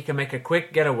so he can make a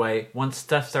quick getaway once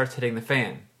stuff starts hitting the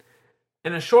fan.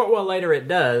 And a short while later it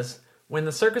does, when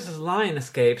the circus's lion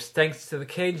escapes thanks to the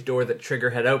cage door that Trigger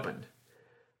had opened.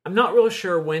 I'm not real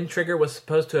sure when Trigger was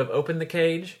supposed to have opened the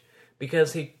cage,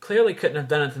 because he clearly couldn't have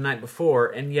done it the night before,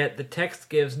 and yet the text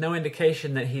gives no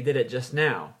indication that he did it just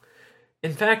now.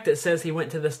 In fact, it says he went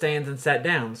to the stands and sat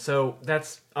down, so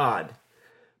that's odd.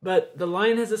 But the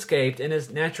lion has escaped and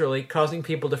is naturally causing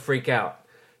people to freak out.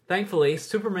 Thankfully,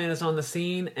 Superman is on the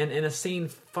scene, and in a scene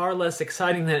far less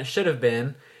exciting than it should have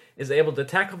been, is able to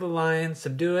tackle the lion,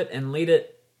 subdue it, and lead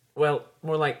it, well,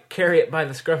 more like carry it by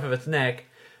the scruff of its neck,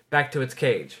 back to its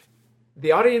cage.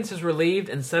 The audience is relieved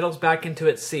and settles back into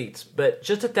its seats, but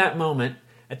just at that moment,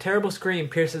 a terrible scream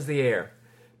pierces the air.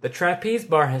 The trapeze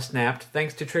bar has snapped,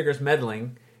 thanks to Trigger's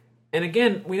meddling, and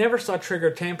again, we never saw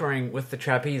Trigger tampering with the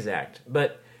trapeze act,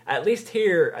 but at least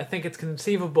here, I think it's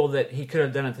conceivable that he could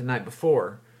have done it the night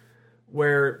before,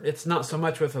 where it's not so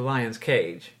much with the lion's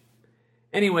cage.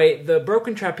 Anyway, the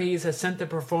broken trapeze has sent the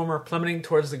performer plummeting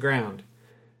towards the ground.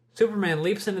 Superman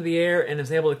leaps into the air and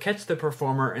is able to catch the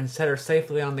performer and set her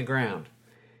safely on the ground.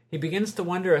 He begins to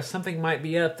wonder if something might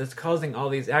be up that's causing all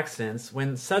these accidents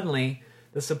when suddenly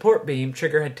the support beam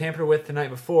Trigger had tampered with the night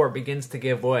before begins to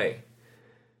give way.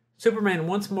 Superman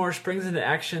once more springs into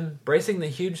action, bracing the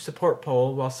huge support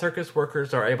pole while circus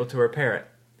workers are able to repair it.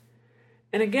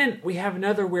 And again, we have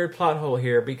another weird plot hole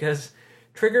here because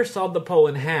Trigger sawed the pole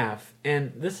in half,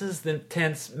 and this is the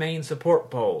tent's main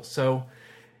support pole, so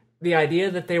the idea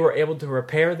that they were able to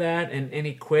repair that in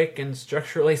any quick and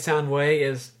structurally sound way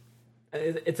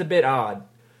it's a bit odd.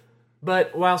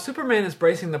 But while Superman is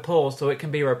bracing the pole so it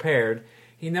can be repaired,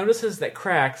 he notices that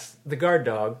Cracks, the guard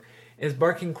dog, is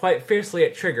barking quite fiercely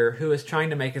at Trigger, who is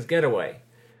trying to make his getaway.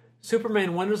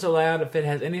 Superman wonders aloud if it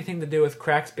has anything to do with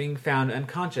Cracks being found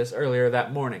unconscious earlier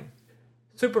that morning.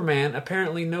 Superman,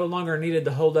 apparently no longer needed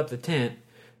to hold up the tent,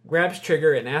 grabs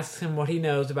Trigger and asks him what he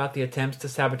knows about the attempts to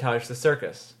sabotage the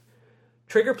circus.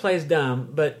 Trigger plays dumb,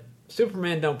 but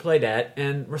Superman don't play that,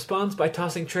 and responds by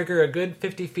tossing Trigger a good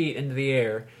 50 feet into the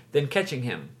air, then catching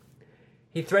him.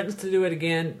 He threatens to do it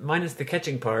again, minus the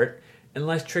catching part,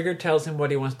 unless Trigger tells him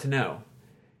what he wants to know.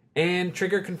 And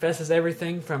Trigger confesses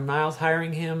everything from Niles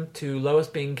hiring him to Lois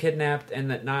being kidnapped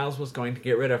and that Niles was going to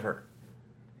get rid of her.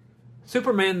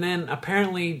 Superman then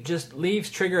apparently just leaves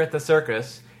Trigger at the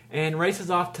circus and races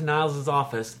off to Niles'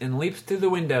 office and leaps through the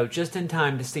window just in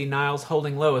time to see Niles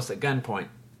holding Lois at gunpoint.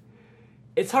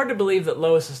 It's hard to believe that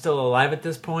Lois is still alive at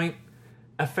this point.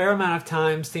 A fair amount of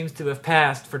time seems to have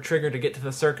passed for Trigger to get to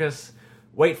the circus,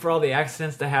 wait for all the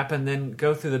accidents to happen, then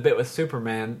go through the bit with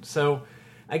Superman. So,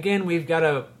 again, we've got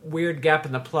a weird gap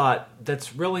in the plot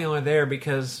that's really only there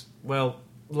because, well,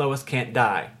 Lois can't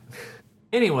die.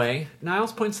 Anyway,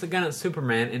 Niles points the gun at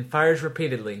Superman and fires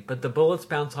repeatedly, but the bullets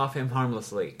bounce off him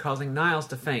harmlessly, causing Niles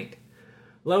to faint.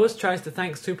 Lois tries to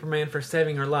thank Superman for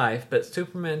saving her life, but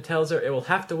Superman tells her it will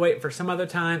have to wait for some other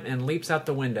time and leaps out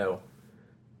the window.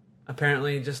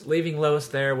 Apparently just leaving Lois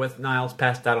there with Niles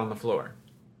passed out on the floor.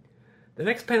 The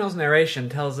next panel's narration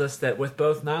tells us that with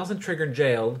both Niles and Trigger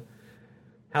jailed,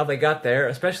 how they got there,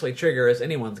 especially Trigger, is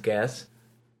anyone's guess,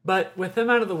 But with them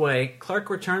out of the way, Clark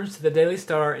returns to the Daily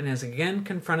Star and is again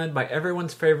confronted by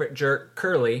everyone's favorite jerk,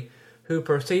 Curly, who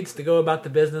proceeds to go about the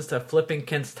business of flipping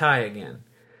Kent's tie again.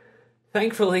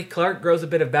 Thankfully, Clark grows a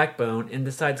bit of backbone and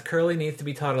decides Curly needs to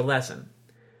be taught a lesson.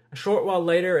 A short while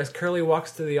later, as Curly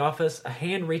walks through the office, a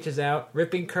hand reaches out,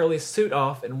 ripping Curly's suit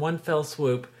off in one fell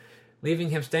swoop, leaving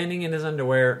him standing in his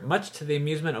underwear, much to the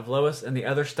amusement of Lois and the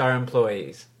other Star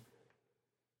employees.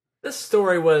 This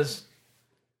story was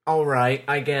alright,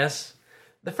 I guess.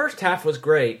 The first half was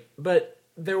great, but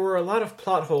there were a lot of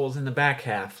plot holes in the back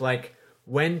half, like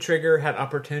when Trigger had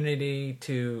opportunity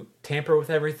to tamper with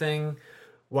everything,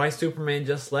 why Superman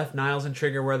just left Niles and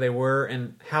Trigger where they were,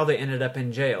 and how they ended up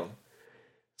in jail.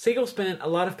 Siegel spent a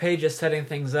lot of pages setting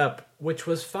things up, which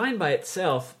was fine by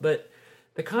itself, but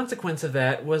the consequence of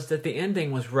that was that the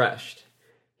ending was rushed.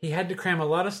 He had to cram a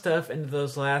lot of stuff into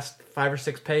those last 5 or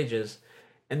 6 pages,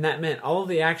 and that meant all of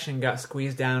the action got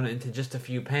squeezed down into just a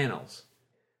few panels.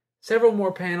 Several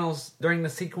more panels during the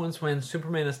sequence when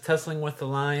Superman is tussling with the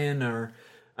lion or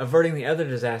averting the other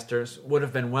disasters would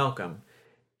have been welcome,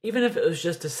 even if it was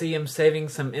just to see him saving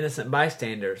some innocent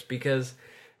bystanders, because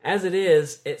as it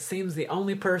is, it seems the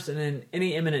only person in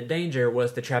any imminent danger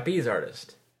was the trapeze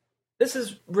artist. This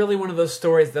is really one of those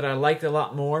stories that I liked a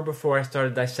lot more before I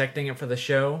started dissecting it for the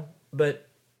show, but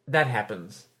that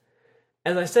happens.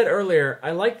 As I said earlier,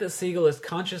 I like that Siegel is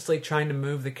consciously trying to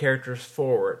move the characters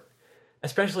forward,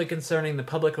 especially concerning the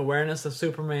public awareness of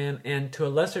Superman and, to a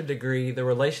lesser degree, the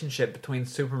relationship between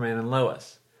Superman and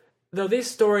Lois. Though these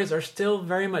stories are still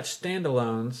very much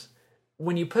standalones,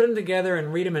 when you put them together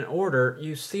and read them in order,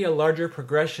 you see a larger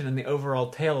progression in the overall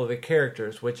tale of the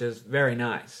characters, which is very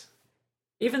nice.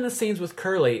 Even the scenes with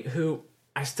Curly, who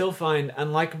I still find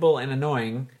unlikable and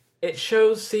annoying, it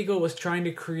shows Siegel was trying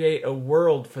to create a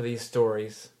world for these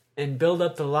stories and build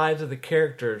up the lives of the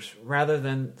characters rather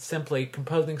than simply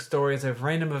composing stories of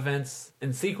random events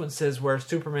and sequences where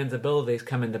Superman's abilities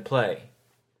come into play.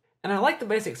 And I like the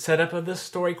basic setup of this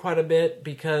story quite a bit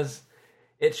because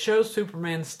it shows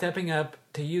Superman stepping up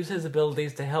to use his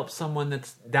abilities to help someone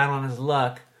that's down on his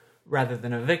luck rather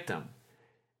than a victim.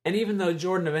 And even though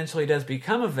Jordan eventually does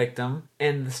become a victim,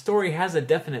 and the story has a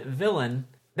definite villain,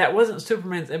 that wasn't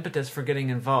Superman's impetus for getting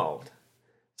involved.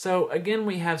 So again,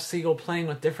 we have Siegel playing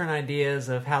with different ideas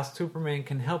of how Superman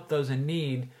can help those in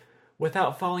need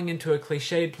without falling into a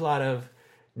cliched plot of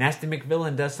nasty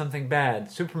McVillain does something bad,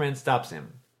 Superman stops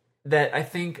him. That I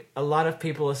think a lot of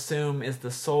people assume is the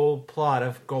sole plot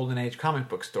of Golden Age comic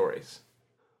book stories.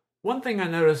 One thing I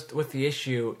noticed with the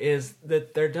issue is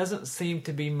that there doesn't seem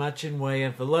to be much in way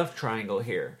of the love triangle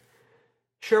here.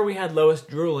 Sure, we had Lois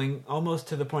drooling almost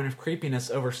to the point of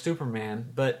creepiness over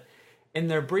Superman, but in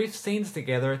their brief scenes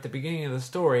together at the beginning of the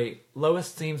story,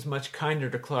 Lois seems much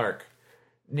kinder to Clark,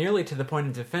 nearly to the point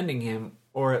of defending him,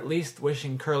 or at least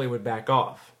wishing Curly would back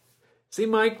off. See,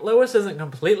 Mike, Lois isn't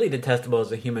completely detestable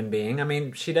as a human being. I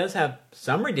mean, she does have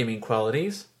some redeeming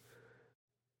qualities.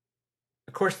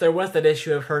 Of course, there was that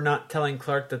issue of her not telling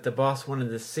Clark that the boss wanted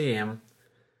to see him,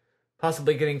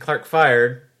 possibly getting Clark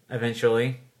fired,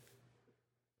 eventually.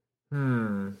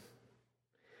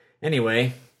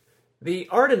 Anyway, the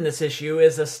art in this issue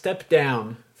is a step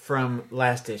down from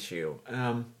last issue.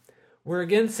 We're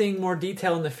again seeing more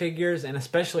detail in the figures and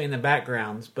especially in the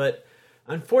backgrounds, but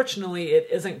unfortunately it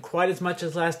isn't quite as much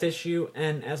as last issue,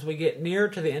 and as we get nearer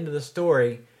to the end of the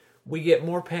story, we get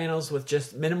more panels with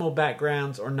just minimal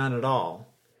backgrounds or none at all.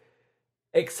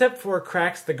 Except for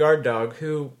Krax the guard dog,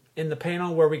 who, in the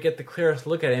panel where we get the clearest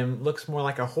look at him, looks more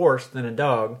like a horse than a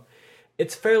dog.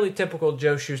 It's fairly typical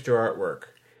Joe Shuster artwork.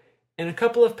 In a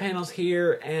couple of panels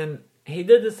here, and he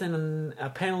did this in a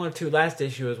panel or two last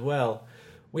issue as well,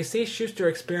 we see Shuster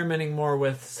experimenting more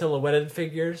with silhouetted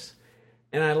figures,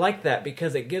 and I like that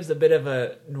because it gives a bit of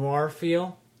a noir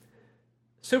feel.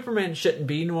 Superman shouldn't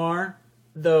be noir,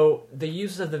 though the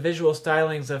use of the visual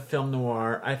stylings of film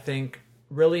noir, I think,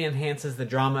 really enhances the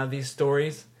drama of these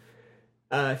stories.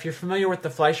 If you're familiar with the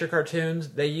Fleischer cartoons,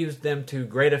 they used them to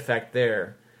great effect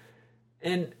there.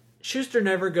 And Shuster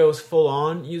never goes full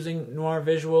on using noir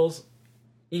visuals,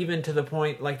 even to the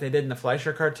point like they did in the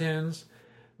Fleischer cartoons,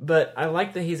 but I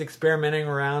like that he's experimenting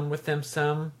around with them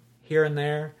some, here and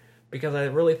there, because I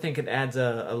really think it adds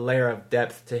a layer of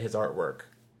depth to his artwork.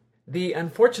 The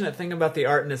unfortunate thing about the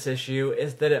art in this issue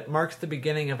is that it marks the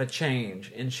beginning of a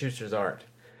change in Shuster's art.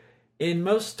 In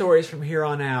most stories from here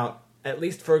on out, at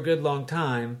least for a good long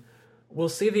time, we'll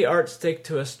see the art stick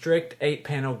to a strict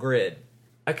 8-panel grid.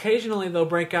 Occasionally they'll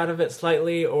break out of it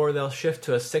slightly or they'll shift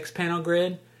to a 6-panel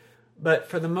grid, but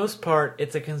for the most part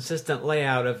it's a consistent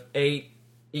layout of 8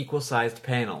 equal-sized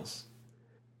panels.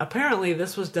 Apparently,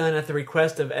 this was done at the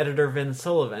request of editor Vin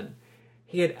Sullivan.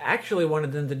 He had actually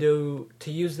wanted them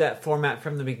to use that format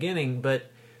from the beginning,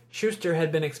 but Shuster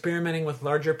had been experimenting with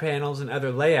larger panels and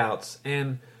other layouts,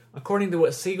 and according to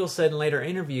what Siegel said in later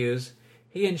interviews,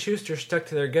 he and Shuster stuck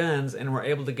to their guns and were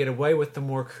able to get away with the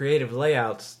more creative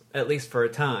layouts, at least for a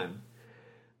time.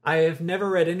 I have never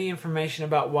read any information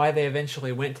about why they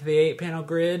eventually went to the 8-panel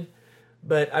grid,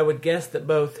 but I would guess that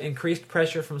both increased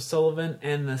pressure from Sullivan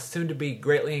and the soon-to-be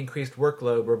greatly increased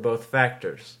workload were both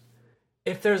factors.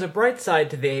 If there's a bright side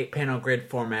to the 8-panel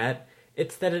grid format,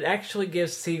 it's that it actually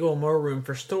gives Siegel more room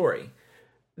for story.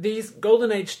 These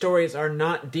Golden Age stories are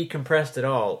not decompressed at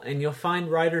all, and you'll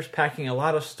find writers packing a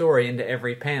lot of story into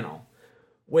every panel.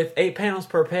 With 8 panels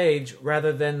per page,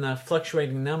 rather than the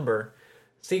fluctuating number,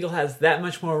 Siegel has that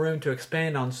much more room to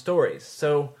expand on stories,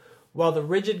 so while the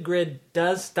rigid grid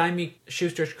does stymie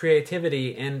Shuster's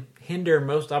creativity and hinder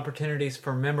most opportunities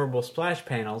for memorable splash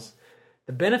panels,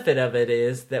 the benefit of it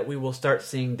is that we will start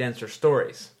seeing denser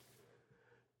stories.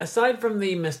 Aside from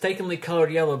the mistakenly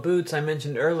colored yellow boots I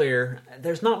mentioned earlier,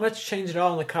 there's not much change at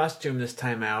all in the costume this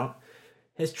time out.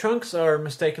 His trunks are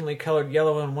mistakenly colored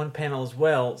yellow on one panel as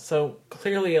well, so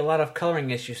clearly a lot of coloring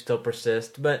issues still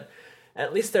persist, but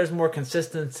at least there's more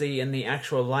consistency in the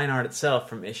actual line art itself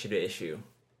from issue to issue.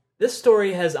 This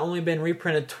story has only been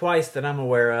reprinted twice that I'm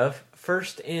aware of,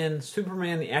 first in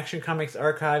Superman the Action Comics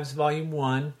Archives Volume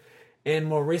 1, and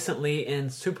more recently in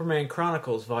Superman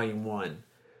Chronicles Volume 1.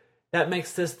 That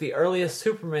makes this the earliest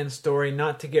Superman story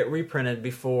not to get reprinted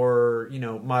before,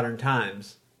 modern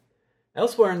times.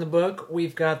 Elsewhere in the book,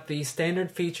 we've got the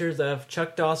standard features of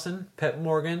Chuck Dawson, Pep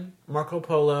Morgan, Marco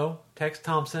Polo, Tex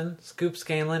Thompson, Scoop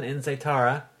Scanlon, and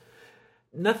Zaytara.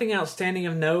 Nothing outstanding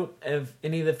of note of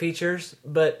any of the features,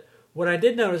 but what I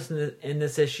did notice in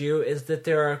this issue is that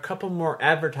there are a couple more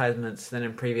advertisements than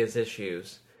in previous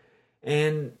issues.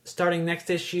 And starting next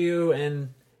issue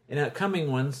and in upcoming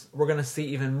ones, we're going to see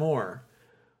even more.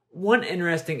 One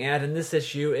interesting ad in this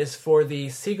issue is for the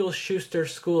Siegel-Shuster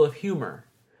School of Humor.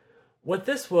 What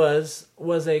this was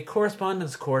a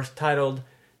correspondence course titled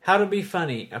How to Be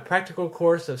Funny, a practical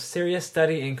course of serious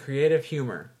study in creative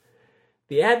humor.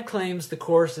 The ad claims the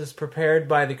course is prepared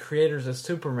by the creators of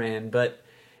Superman, but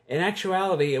in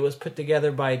actuality, it was put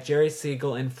together by Jerry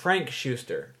Siegel and Frank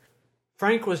Shuster.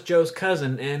 Frank was Joe's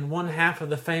cousin and one half of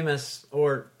the famous,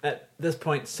 or at this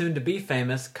point soon-to-be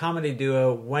famous, comedy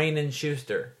duo Wayne and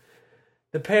Shuster.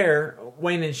 The pair,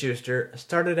 Wayne and Shuster,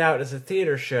 started out as a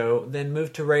theater show, then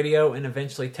moved to radio and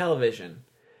eventually television.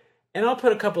 And I'll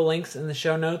put a couple links in the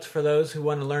show notes for those who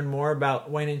want to learn more about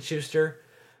Wayne and Shuster.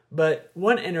 But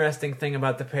one interesting thing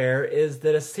about the pair is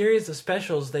that a series of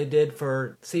specials they did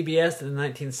for CBS in the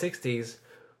 1960s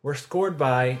were scored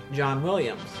by John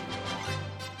Williams.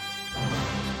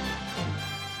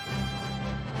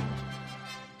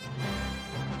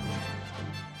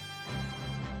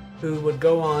 Who would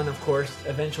go on, of course,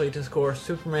 eventually to score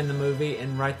Superman the movie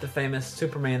and write the famous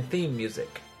Superman theme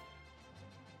music.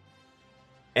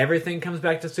 Everything comes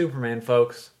back to Superman,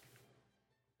 folks.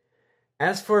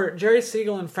 As for Jerry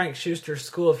Siegel and Frank Shuster's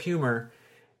School of Humor,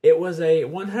 it was a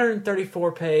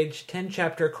 134-page,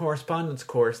 10-chapter correspondence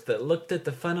course that looked at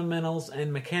the fundamentals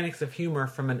and mechanics of humor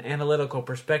from an analytical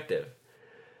perspective.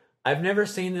 I've never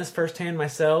seen this firsthand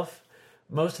myself.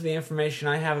 Most of the information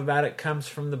I have about it comes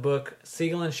from the book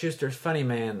Siegel and Shuster's Funny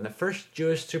Man, the first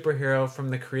Jewish superhero from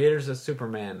the creators of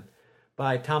Superman,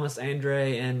 by Thomas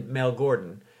Andre and Mel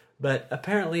Gordon. But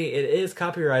apparently it is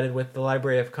copyrighted with the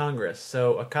Library of Congress,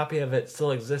 so a copy of it still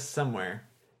exists somewhere.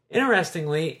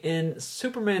 Interestingly, in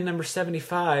Superman number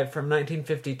 75 from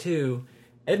 1952,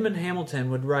 Edmund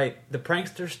Hamilton would write The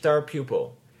Prankster's Star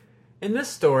Pupil. In this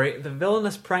story, the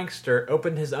villainous prankster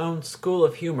opened his own school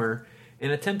of humor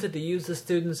and attempted to use the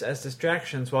students as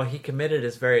distractions while he committed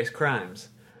his various crimes.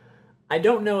 I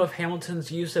don't know if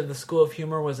Hamilton's use of the school of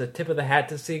humor was a tip of the hat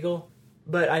to Siegel,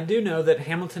 but I do know that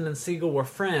Hamilton and Siegel were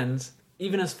friends,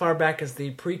 even as far back as the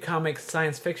pre-comics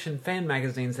science fiction fan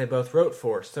magazines they both wrote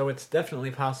for, so it's definitely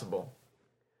possible.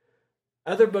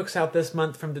 Other books out this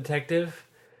month from Detective,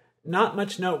 not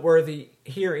much noteworthy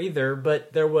here either,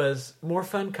 but there was More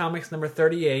Fun Comics number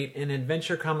 38 and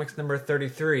Adventure Comics number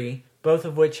 33, both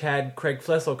of which had Craig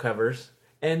Flessel covers,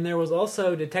 and there was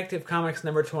also Detective Comics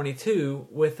number 22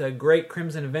 with a great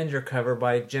Crimson Avenger cover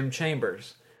by Jim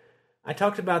Chambers. I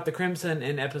talked about the Crimson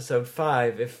in episode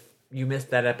 5 if you missed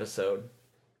that episode.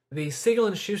 The Siegel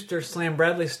and Shuster Slam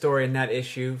Bradley story in that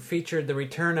issue featured the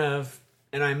return of,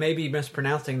 and I may be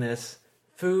mispronouncing this,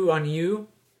 Fu On-yu,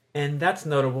 and that's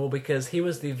notable because he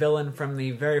was the villain from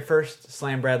the very first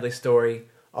Slam Bradley story,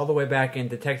 all the way back in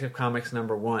Detective Comics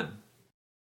number 1.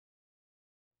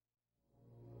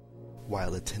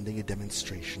 While attending a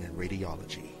demonstration in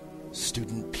radiology,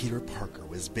 student Peter Parker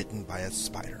was bitten by a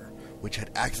spider which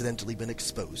had accidentally been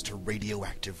exposed to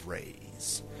radioactive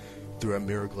rays. Through a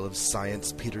miracle of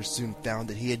science, Peter soon found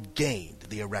that he had gained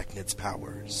the arachnid's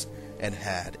powers and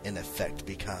had, in effect,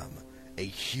 become a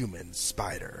human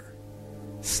spider.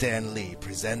 Stan Lee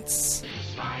presents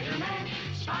Spider-Man,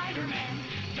 Spider-Man,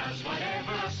 does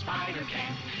whatever a spider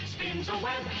can. Spins a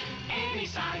web any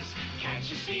size,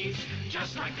 catches thieves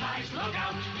just like flies. Look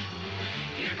out,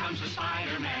 here comes the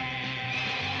Spider-Man.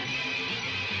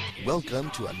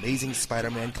 Welcome to Amazing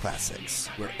Spider-Man Classics,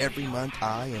 where every month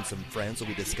I and some friends will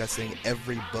be discussing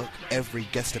every book, every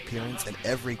guest appearance, and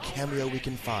every cameo we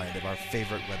can find of our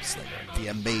favorite web-slinger, the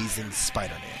Amazing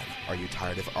Spider-Man. Are you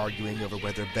tired of arguing over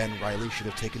whether Ben Reilly should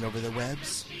have taken over the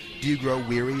webs? Do you grow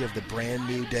weary of the brand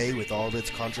new day with all of its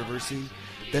controversy?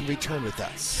 Then return with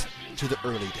us to the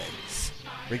early days.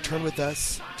 Return with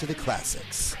us to the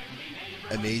classics.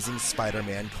 Amazing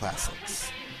Spider-Man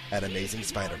Classics at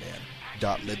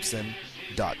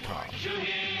AmazingSpiderman.Libsyn.com. To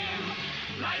him,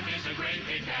 life is a great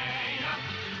big hang-up.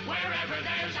 Wherever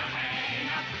there's a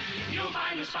hang-up, you'll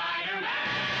find the Spider-Man.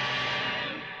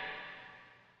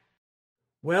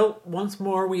 Well, once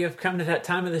more, we have come to that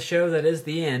time of the show that is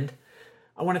the end.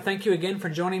 I want to thank you again for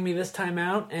joining me this time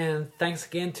out, and thanks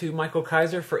again to Michael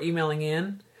Kaiser for emailing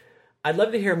in. I'd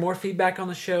love to hear more feedback on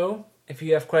the show. If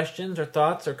you have questions or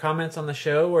thoughts or comments on the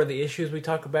show or the issues we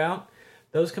talk about,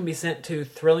 those can be sent to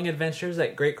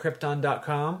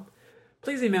thrillingadventures@greatkrypton.com.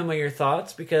 Please email me your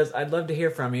thoughts because I'd love to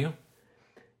hear from you.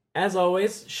 As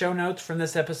always, show notes from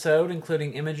this episode,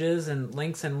 including images and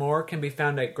links and more, can be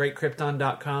found at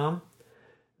greatkrypton.com.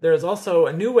 There is also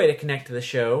a new way to connect to the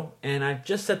show, and I've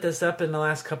just set this up in the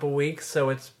last couple weeks, so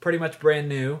it's pretty much brand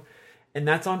new, and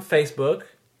that's on Facebook.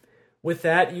 With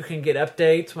that, you can get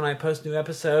updates when I post new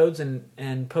episodes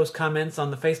and post comments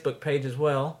on the Facebook page as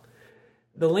well.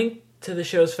 The link to the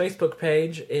show's Facebook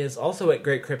page is also at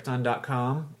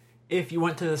greatkrypton.com. If you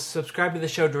want to subscribe to the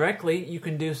show directly, you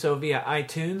can do so via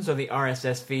iTunes or the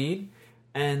RSS feed,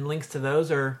 and links to those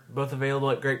are both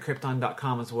available at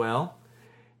greatkrypton.com as well.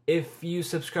 If you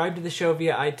subscribe to the show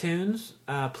via iTunes,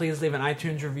 please leave an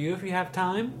iTunes review if you have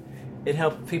time. It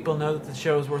helps people know that the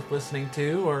show is worth listening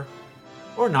to,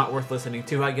 or not worth listening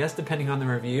to, I guess, depending on the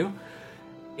review.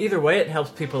 Either way, it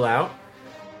helps people out.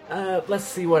 Let's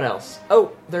see what else.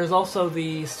 Oh, there's also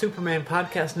the Superman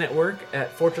Podcast Network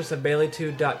at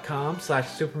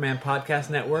fortressofbailey2.com/Superman Podcast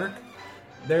Network.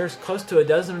 There's close to a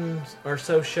dozen or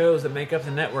so shows that make up the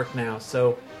network now,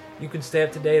 so you can stay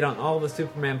up to date on all the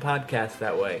Superman podcasts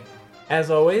that way.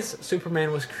 As always,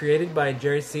 Superman was created by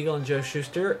Jerry Siegel and Joe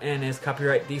Shuster and is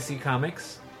copyright DC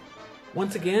Comics.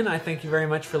 Once again, I thank you very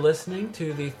much for listening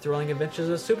to the Thrilling Adventures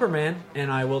of Superman,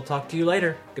 and I will talk to you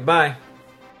later. Goodbye.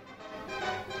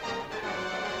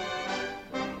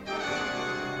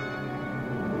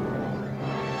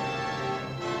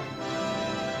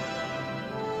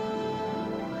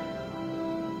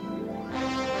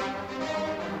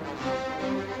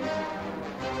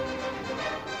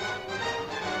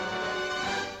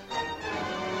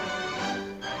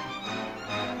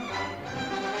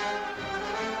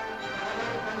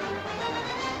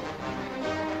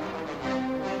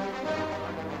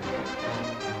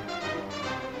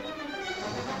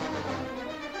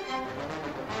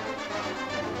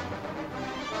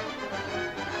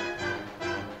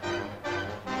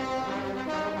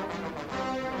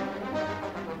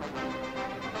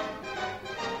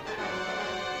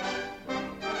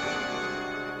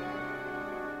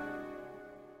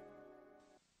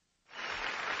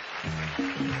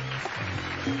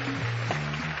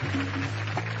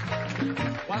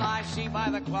 Well, I see by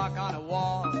the clock on a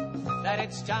wall that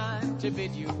it's time to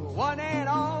bid you one and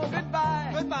all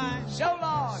goodbye. Goodbye. So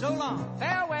long. So long.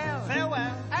 Farewell.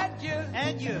 Farewell. Adieu.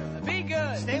 Adieu. Be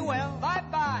good. Stay well.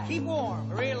 Bye-bye. Keep warm.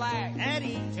 Relax. At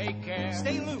ease. Take care.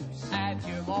 Stay loose.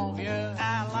 Adieu, mon vieux.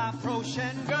 À la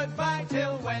prochaine. Goodbye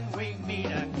till when we meet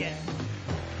again.